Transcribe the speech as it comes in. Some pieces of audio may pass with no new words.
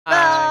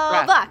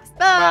Roblox.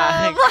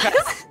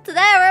 Roblox.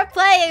 Today we're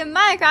playing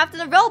Minecraft in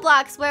a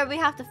Roblox where we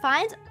have to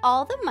find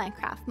all the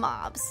Minecraft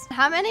mobs.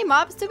 How many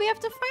mobs do we have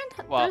to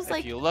find? Well,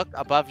 if you look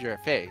above your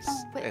face,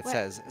 it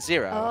says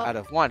 0 out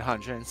of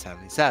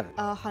 177.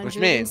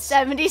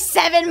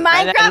 177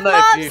 Minecraft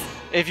mobs?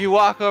 If you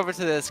walk over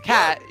to this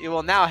cat, you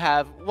will now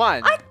have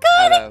 1. I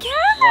got a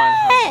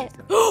cat!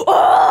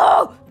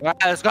 Oh! Right,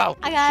 let's go.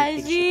 I got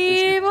a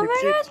Jeep. Oh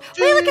my gosh.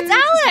 Wait, look, it's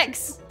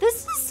Alex.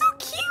 This is so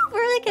cute.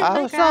 We're like in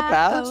Minecraft. What's up,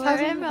 Alex?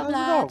 We're in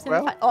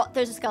Roblox. Oh,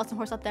 there's a skeleton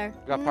horse up there.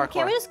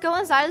 Can we just go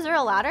inside? Is there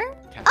a ladder?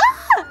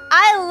 Ah!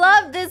 I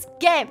love this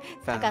game.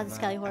 I got the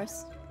skelly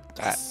horse.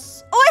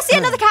 Yes. Oh, I see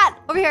another cat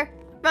over here.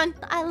 Run.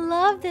 I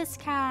love this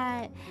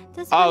cat.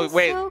 This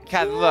wait, so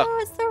cat, cute. look.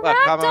 It's the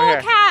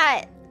ragdoll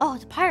cat. Oh,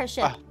 it's a pirate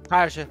ship.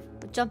 Pirate ship.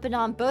 We're jumping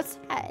on both.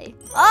 Hey.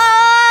 Oh,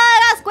 I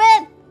got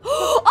squid.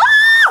 Oh,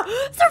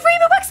 it's a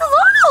rainbow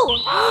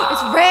axolotl.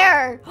 It's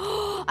rare.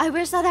 I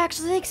wish that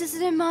actually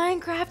existed in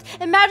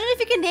Minecraft. Imagine if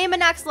you can name an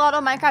axolotl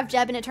Minecraft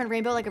Jeb and it turned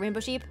rainbow like a rainbow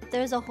sheep.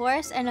 There's a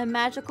horse and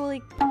there's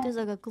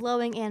like a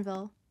glowing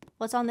anvil.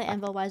 What's on the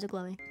anvil? Why is it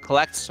glowing?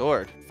 Collect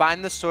sword.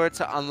 Find the sword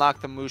to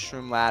unlock the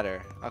mushroom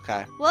ladder.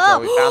 Okay. Whoa! So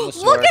we found the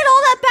sword. Look at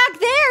all that back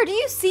there. Do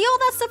you see all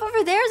that stuff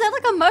over there? Is that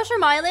like a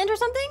mushroom island or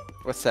something?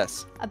 What's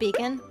this? A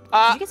beacon.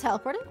 Did you get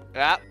teleported?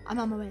 Yeah. I'm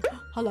on my way.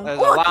 Hello. There's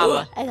a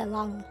llama. There's a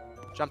llama.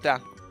 Jump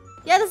down.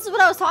 Yeah, this is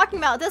what I was talking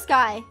about. This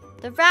guy.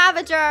 The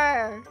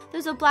Ravager.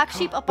 There's a black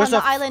sheep up on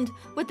the island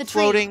with the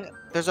tree.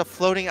 There's a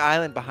floating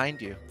island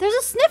behind you. There's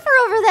a sniffer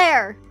over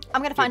there.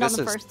 I'm gonna find all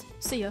them first.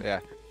 See you. Yeah.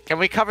 Can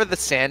we cover the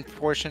sand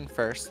portion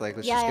first? Like,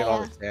 let's just get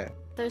all the sand.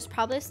 There's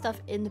probably stuff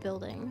in the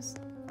buildings.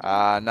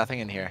 Nothing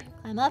in here.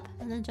 Climb up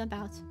and then jump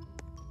out.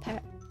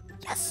 Parrot.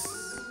 Yes.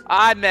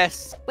 I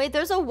missed. Wait,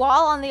 there's a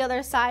wall on the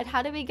other side.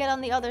 How do we get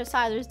on the other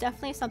side? There's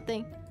definitely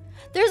something.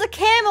 There's a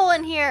camel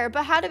in here,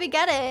 but how do we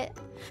get it?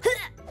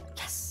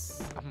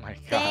 Yes. Oh my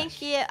gosh.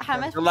 Thank you. How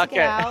am I supposed to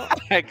get out?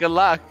 Good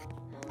luck.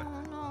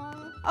 Oh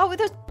no. Oh, wait,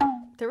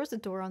 there was a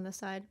door on this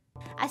side.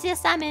 I see a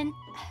salmon.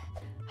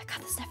 I got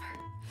the sniffer.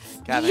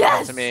 Catherine,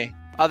 come to me.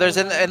 Oh, there's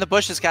in the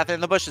bushes, Catherine.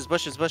 In the bushes.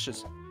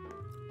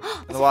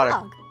 In the water.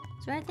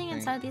 Is there anything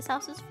inside these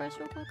houses first,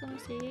 real quick? Let me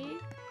see.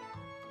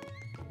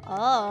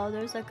 Oh,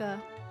 there's like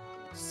a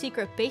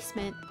secret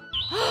basement.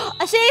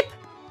 A sheep!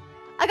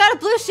 I got a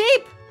blue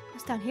sheep!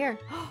 It's down here.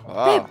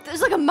 Babe,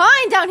 there's like a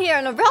mine down here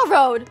and a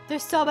railroad.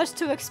 There's so much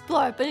to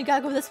explore, but you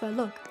gotta go this way.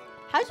 Look.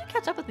 How did you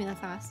catch up with me that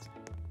fast?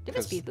 Do you have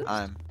a speed boost?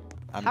 How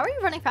are you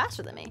running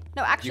faster than me?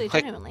 No, actually,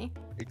 genuinely.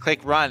 You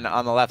click run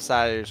on the left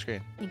side of your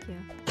screen. Thank you.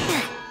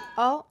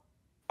 Oh.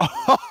 I'm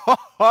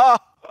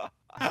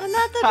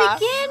at the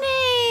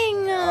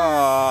beginning.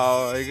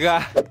 Oh my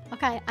god.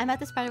 Okay, I'm at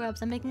the spider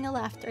webs. I'm making a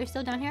left. Are you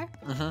still down here?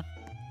 Mm-hmm.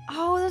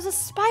 Oh, there's a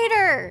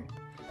spider.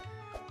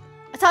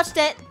 I touched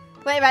it.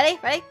 Wait, ready?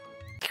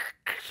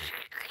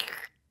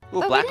 Ooh,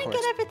 but we didn't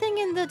get everything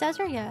in the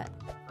desert yet.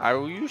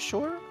 Are you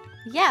sure?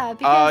 Yeah,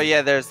 because... Oh,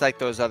 yeah, there's like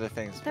those other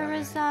things. There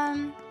was,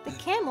 the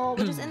camel,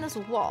 which is in this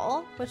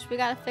wall, which we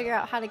gotta figure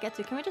out how to get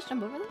to. Can we just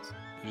jump over this?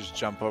 Just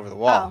jump over the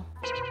wall.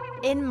 Oh.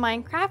 In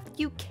Minecraft,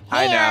 you can't.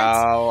 I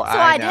know, So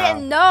I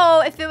didn't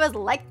know if it was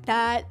like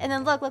that. And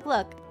then look.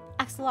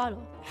 Axolotl.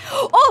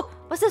 Oh,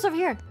 what's this over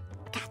here?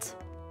 A cat.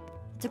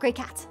 It's a gray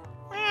cat.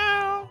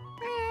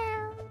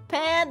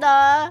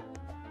 Panda.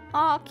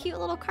 Oh, cute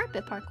little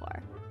carpet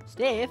parkour.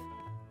 Steve.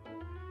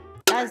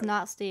 That is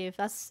not Steve.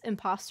 That's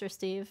imposter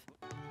Steve.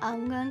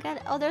 I'm gonna get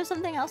it. Oh, there's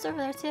something else over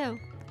there too.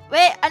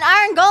 Wait, an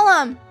iron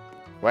golem.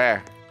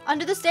 Where?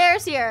 Under the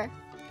stairs here.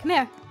 Come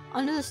here.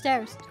 Under the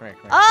stairs. Come here.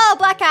 Oh,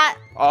 black cat.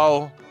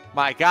 Oh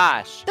my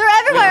gosh. They're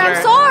everywhere.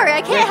 I'm sorry.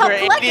 I can't help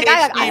collecting.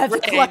 I have to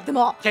collect them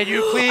all. Can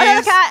you please?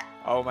 Another cat.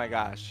 Oh my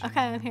gosh. Okay,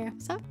 I'm here.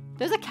 What's up?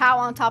 There's a cow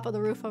on top of the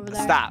roof over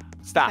there. Stop.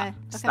 Okay.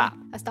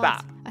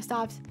 I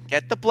stopped.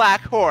 Get the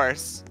black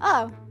horse.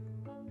 Oh.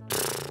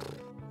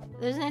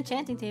 There's an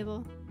enchanting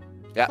table.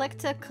 Yeah. Click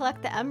to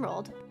collect the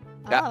emerald.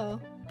 Yeah.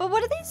 Oh. But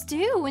what do these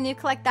do when you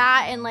collect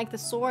that and like the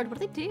sword? What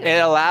do they do? It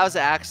allows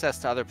access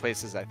to other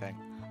places, I think.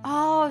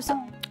 Oh, so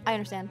I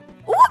understand.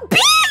 Ooh,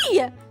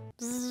 bee!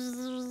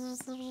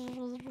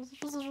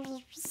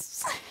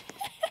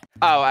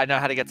 Oh, I know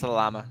how to get to the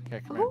llama.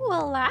 Here, come here. Ooh,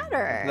 a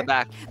ladder. In the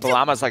back. The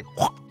llama's like,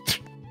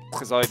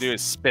 because all I do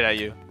is spit at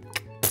you.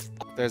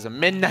 There's a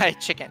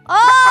midnight chicken.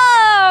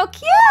 Oh,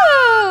 cute!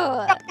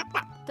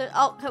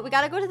 Oh, we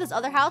gotta go to this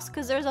other house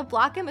because there's a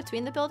block in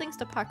between the buildings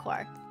to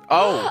parkour.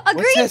 Oh, a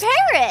green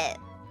parrot.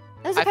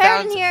 There's a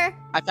parrot in here.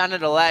 I found a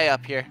delay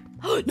up here.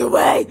 No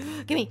way!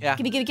 Give me. Yeah.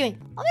 Give me.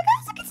 Oh my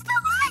gosh, look, it's still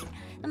alive!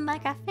 The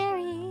Minecraft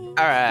fairy. All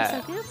right.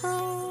 So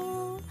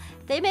beautiful.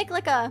 They make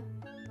like a.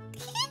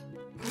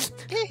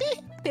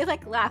 They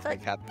like laugh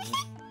like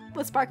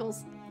with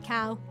sparkles.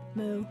 Cow,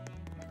 moo.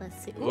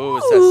 Let's see. Ooh,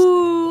 what's this?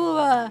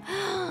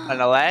 An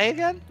LA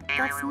again?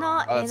 That's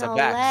not an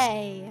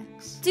LA.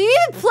 Do you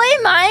even play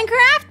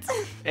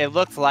Minecraft? It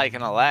looked like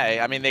an LA.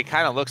 I mean, they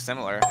kind of look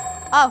similar.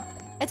 Oh,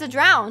 it's a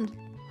drowned.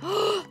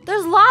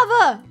 There's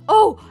lava.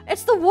 Oh,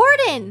 it's the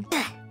warden.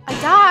 I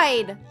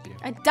died.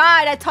 I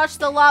touched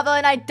the lava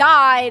and I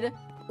died.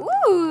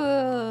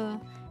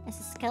 Ooh. It's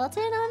a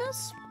skeleton on a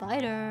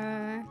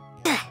spider.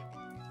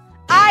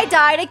 I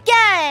died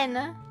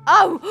again.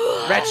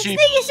 Oh. Red sheep.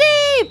 Sneaky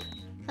sheep.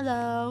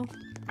 Hello.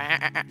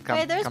 Come,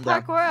 Wait, there's come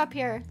parkour up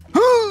here.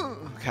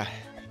 Okay.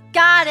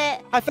 Got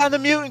it. I found the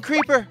mutant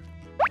creeper.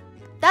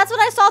 That's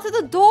what I saw through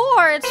the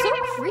door. It's so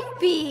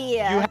creepy.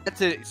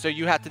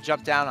 You had to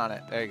jump down on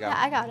it. There you go. Yeah,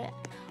 I got it.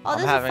 Oh,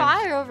 there's a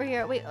fire over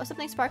here. Wait,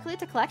 something sparkly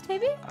to collect,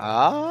 maybe?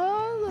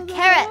 Oh.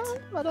 Carrot.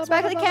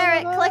 Sparkly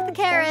carrot. Collect the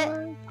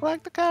carrot.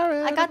 Collect the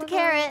carrot. I got the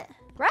carrot.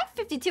 We're at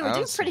 52. We're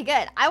doing pretty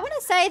good. I want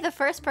to say the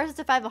first person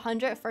to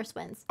 500 first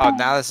wins. Oh,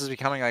 now this is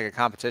becoming like a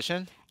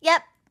competition?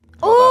 Yep.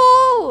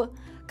 Ooh!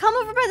 Come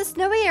over by the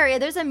snowy area.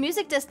 There's a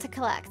music disc to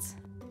collect.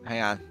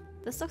 Hang on.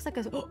 This looks like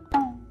a...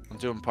 I'm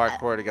doing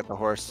parkour to get the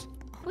horse.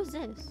 Who's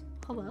this?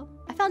 Hello?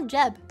 I found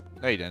Jeb.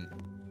 No, you didn't.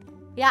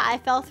 Yeah, I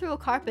fell through a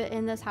carpet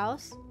in this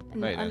house. In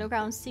No, the you didn't.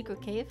 underground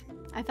secret cave.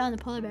 I found a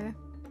polar bear.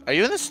 Are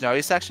you in the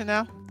snowy section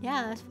now?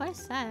 Yeah, that's what I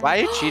said. Why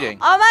are you cheating?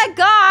 Oh my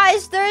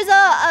gosh! There's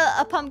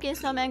a pumpkin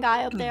snowman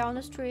guy up there on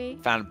this tree.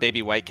 Found a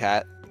baby white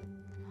cat.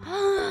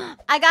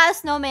 I got a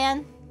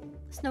snowman.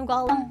 Snow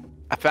golem.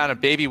 I found a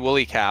baby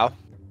woolly cow.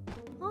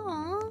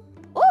 Aww.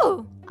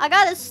 Ooh! I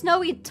got a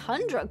snowy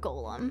tundra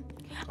golem.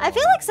 I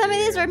feel like some of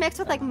these are mixed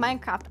with like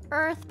Minecraft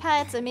Earth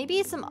pets and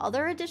maybe some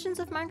other editions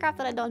of Minecraft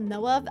that I don't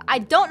know of. I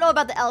don't know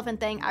about the elephant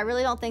thing. I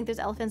really don't think there's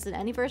elephants in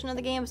any version of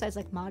the game besides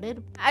like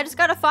modded. I just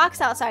got a fox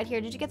outside here.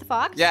 Did you get the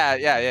fox? Yeah.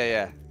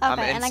 Okay,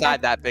 I'm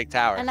inside that big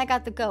tower. And I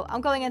got the goat. I'm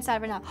going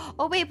inside right now.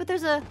 Oh wait, but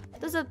there's a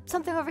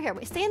something over here.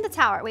 Wait, stay in the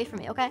tower. Wait for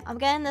me, okay? I'm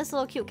getting this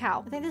little cute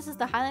cow. I think this is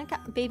the Highland cow,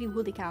 baby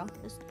woolly cow.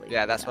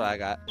 Yeah, that's what I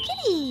got.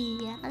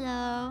 Kitty,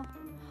 hello.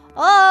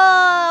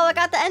 Oh, I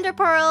got the ender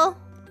pearl.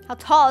 How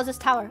tall is this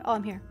tower? Oh,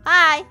 I'm here.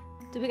 Hi.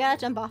 Do we gotta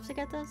jump off to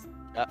get this?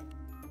 Yep.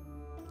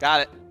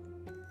 Got it.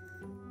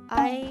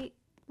 I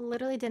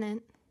literally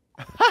didn't.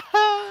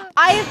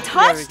 I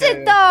touched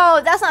it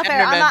though. That's not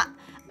fair.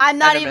 I'm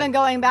not even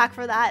going back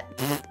for that.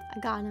 I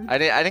got him. I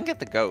didn't get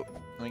the goat.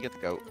 Let me get the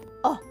goat.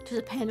 Oh, there's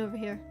a pan over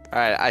here. All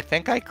right, I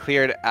think I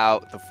cleared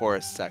out the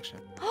forest section.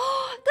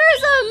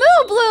 There's a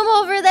moo bloom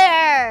over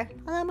there.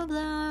 Hello, moo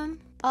bloom.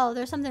 Oh,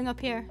 there's something up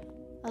here.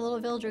 A little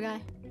villager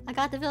guy. I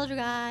got the villager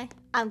guy.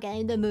 I'm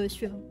getting the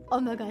mushroom. Oh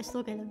my gosh,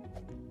 look at him.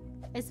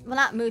 It's, well,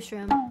 not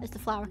mushroom. It's the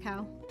flower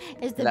cow.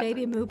 It's the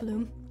baby moo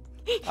bloom.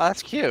 Oh,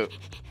 that's cute.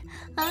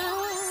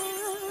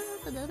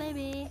 The little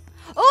baby.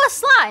 Oh, a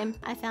slime.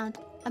 I found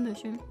a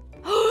mushroom.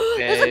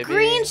 There's a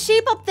green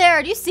sheep up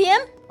there. Do you see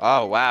him?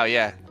 Oh, wow,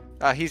 yeah.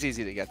 He's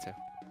easy to get to.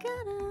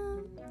 Got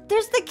him.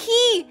 There's the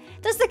key.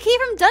 There's the key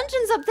from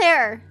dungeons up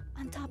there.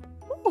 On top.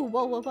 Ooh,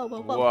 whoa, whoa, whoa,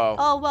 whoa, whoa. Whoa.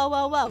 Oh, whoa,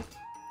 whoa, whoa.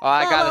 Oh,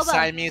 I got a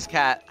Siamese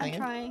cat. I'm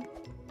trying.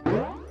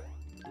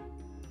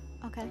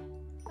 Okay.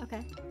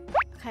 Okay.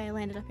 Okay, I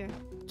landed up here.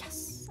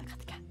 Yes, I got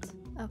the cat.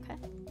 Okay.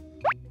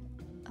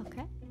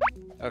 Okay.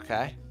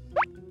 Okay.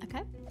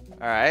 Okay.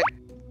 All right.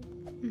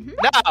 Mm-hmm.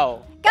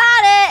 No!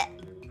 Got it!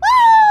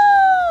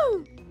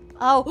 Woo!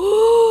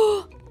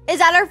 Oh. Is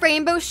that a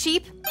rainbow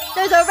sheep?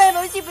 There's a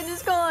rainbow sheep in the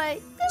sky.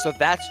 So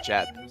that's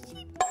Jeb.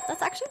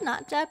 That's actually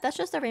not Jeb. That's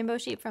just a rainbow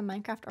sheep from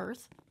Minecraft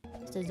Earth.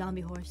 It's a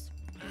zombie horse.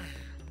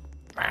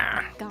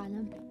 Got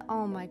him.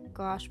 Oh my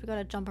gosh, we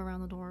gotta jump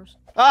around the doors.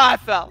 Oh, I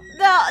fell.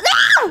 No!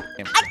 No!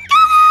 I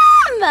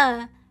got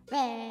him!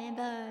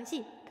 Rainbow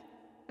sheep.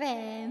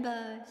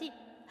 Rainbow sheep.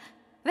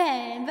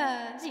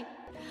 Rainbow sheep.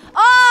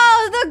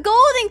 Oh, the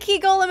golden key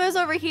golem is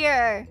over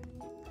here.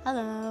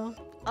 Hello.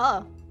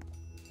 Oh.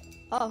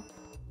 Oh.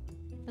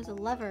 There's a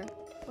lever.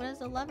 What does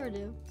the lever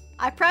do?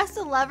 I pressed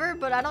the lever,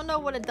 but I don't know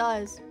what it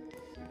does.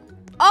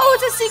 Oh,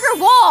 it's a secret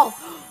wall.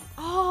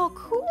 Oh,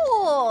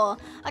 cool.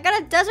 I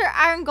got a desert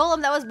iron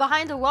golem that was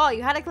behind a wall.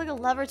 You had to click a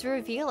lever to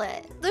reveal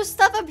it. There's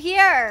stuff up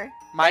here.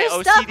 My There's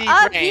OCD stuff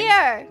up brain.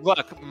 here.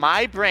 Look,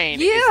 my brain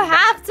You is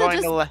have to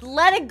going just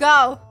let it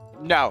go.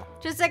 No.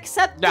 Just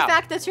accept the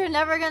fact that you're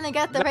never going to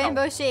get the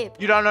rainbow sheep.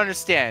 You don't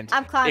understand.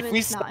 I'm climbing If we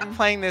this stop mountain.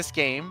 playing this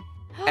game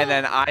and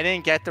then I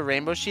didn't get the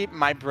rainbow sheep,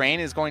 my brain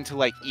is going to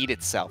like eat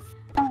itself.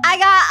 I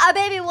got a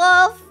baby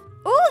wolf.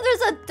 Ooh,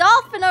 there's a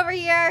dolphin over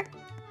here.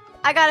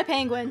 I got a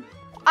penguin.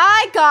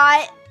 I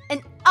got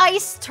an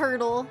ice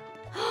turtle.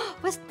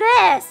 What's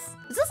this?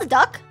 Is this a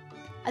duck?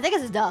 I think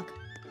it's a duck.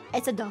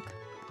 It's a duck.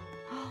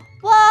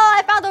 Whoa,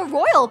 I found a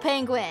royal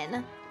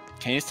penguin.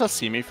 Can you still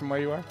see me from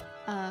where you are?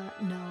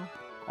 No.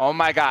 Oh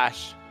my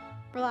gosh.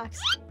 Relax.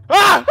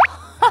 Ah!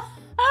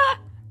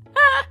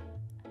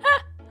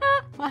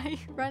 Why are you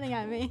running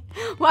at me?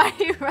 Why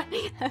are you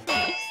running at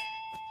me?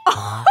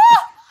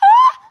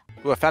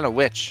 Ooh, I found a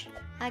witch.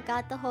 I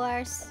got the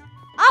horse.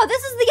 Oh,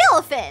 this is the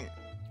elephant.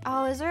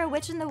 Oh, is there a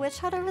witch in the witch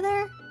hut over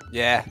there?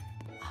 Yeah.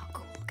 Oh,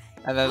 cool. Okay.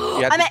 And then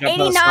you have I'm to at jump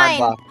on a slime 89.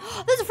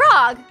 block. There's a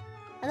frog.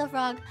 Hello,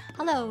 frog.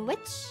 Hello,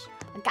 witch.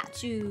 I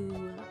got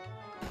you.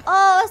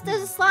 Oh,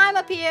 there's a slime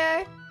up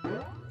here.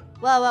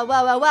 Whoa, whoa,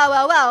 whoa, whoa, whoa,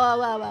 whoa, whoa,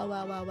 whoa, whoa,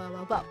 whoa, whoa,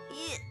 whoa, whoa, whoa.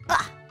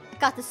 I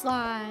got the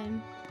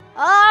slime.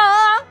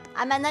 Oh,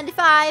 I'm at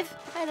 95.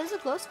 Hey, there's a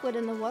glow squid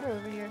in the water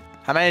over here.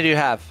 How many do you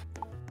have?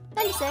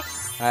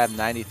 96. I have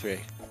 93.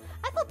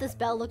 I thought this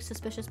bell looked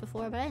suspicious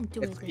before, but I didn't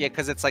do anything. Yeah,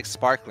 because it's like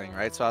sparkling,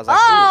 right? So I was like,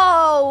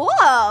 oh,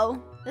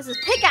 whoa. This is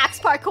pickaxe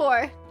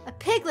parkour. A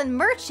piglin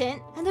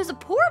merchant, and there's a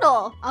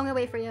portal. I'm gonna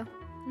wait for you.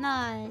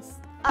 Nice.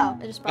 Oh,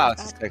 it just brought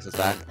us it back. takes us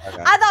back.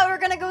 Okay. I thought we were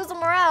gonna go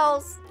somewhere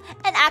else.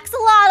 An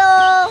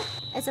axolotl.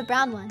 It's a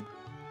brown one.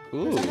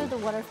 Ooh. It's under the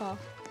waterfall.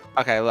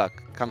 Okay, look.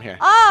 Come here.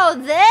 Oh,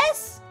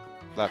 this?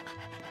 Look.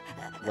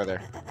 Where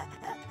there?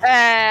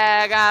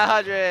 Hey, I got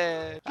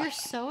 100. You're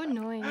so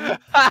annoying.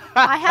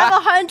 I have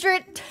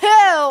 100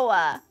 too.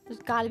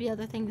 There's gotta be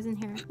other things in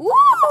here.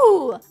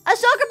 Ooh, a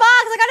shulker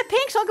box. I got a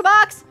pink shulker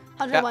box.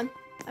 101.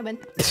 I win.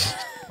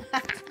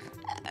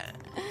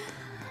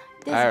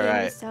 This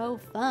game is so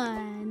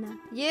fun.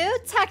 You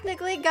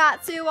technically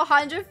got to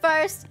 100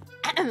 first,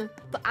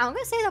 but I'm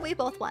gonna say that we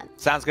both won.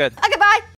 Sounds good. Okay, bye.